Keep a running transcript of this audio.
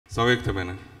Samyuktha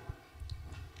Menon.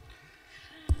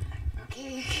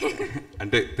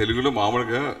 అంటే తెలుగులో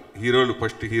మామూలుగా హీరోలు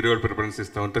ఫస్ట్ హీరోలు ప్రిఫరెన్స్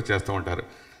ఇస్తూ ఉంటారు, చేస్తూ ఉంటారు.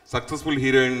 సక్సెస్ఫుల్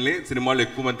హీరోయిన్ని సినిమాలు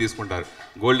ఎక్కువ మంది తీసుకుంటారు,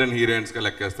 గోల్డెన్ హీరోయిన్స్గా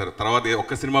లెక్కేస్తారు. తర్వాత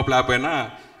ఒక్క సినిమా ఫ్లాప్ అయినా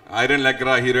ఐరన్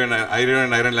లెగ్గరా హీరోయిన్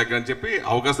ఐరన్ లెగ్గర అని చెప్పి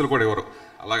అవకాశాలు కూడా ఇవ్వరు.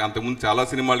 అలాగే అంతకుముందు చాలా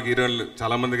సినిమాలకి హీరోయిన్లు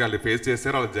చాలామందికి వాళ్ళు ఫేస్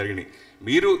చేశారు, అలా జరిగినాయి.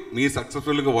 మీ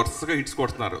సక్సెస్ఫుల్గా వరుసగా హిట్స్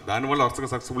కొడుతున్నారు, దానివల్ల వరుసగా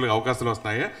సక్సెస్ఫుల్గా అవకాశాలు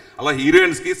వస్తున్నాయి. అలా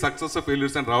హీరోయిన్స్కి సక్సెస్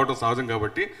ఫెయిల్యూర్స్ అని రావడం సహజం.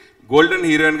 కాబట్టి గోల్డెన్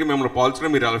హీరోయిన్కి మిమ్మల్ని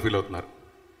పోల్చడం మీరు ఎలా ఫీల్ అవుతున్నారు?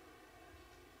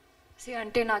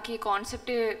 అంటే నాకు ఈ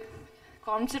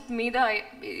కాన్సెప్ట్ మీద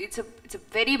it's a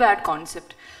very bad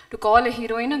concept to call a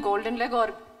heroine a golden leg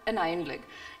are an iron leg.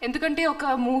 ఎందుకంటే ఒక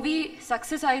మూవీ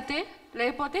సక్సెస్ అయితే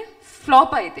లేకపోతే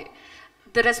ఫ్లాప్ అయితే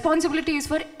the responsibility is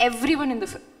for every one in the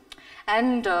film.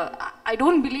 And I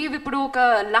don't believe ఇప్పుడు ఒక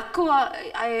luck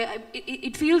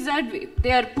it feels that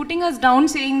they are putting us down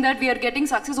saying that we are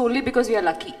getting success only because we are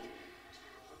lucky.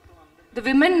 The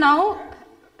women now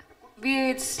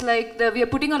it's like we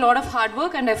are putting a lot of hard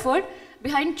work and effort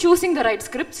behind choosing the right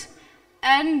scripts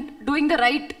and doing the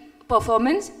right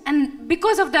performance, and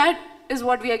because of that is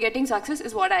what we are getting success,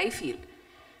 is what I feel.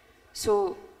 So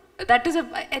that is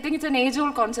I think it's an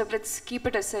age-old concept. Let's keep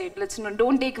it aside.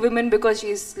 Don't take women because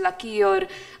she's lucky or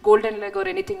golden leg or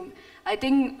anything. I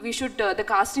think we should the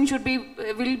casting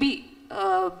will be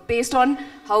based on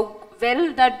how well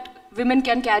that women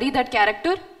can carry that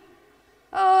character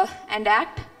and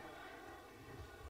act.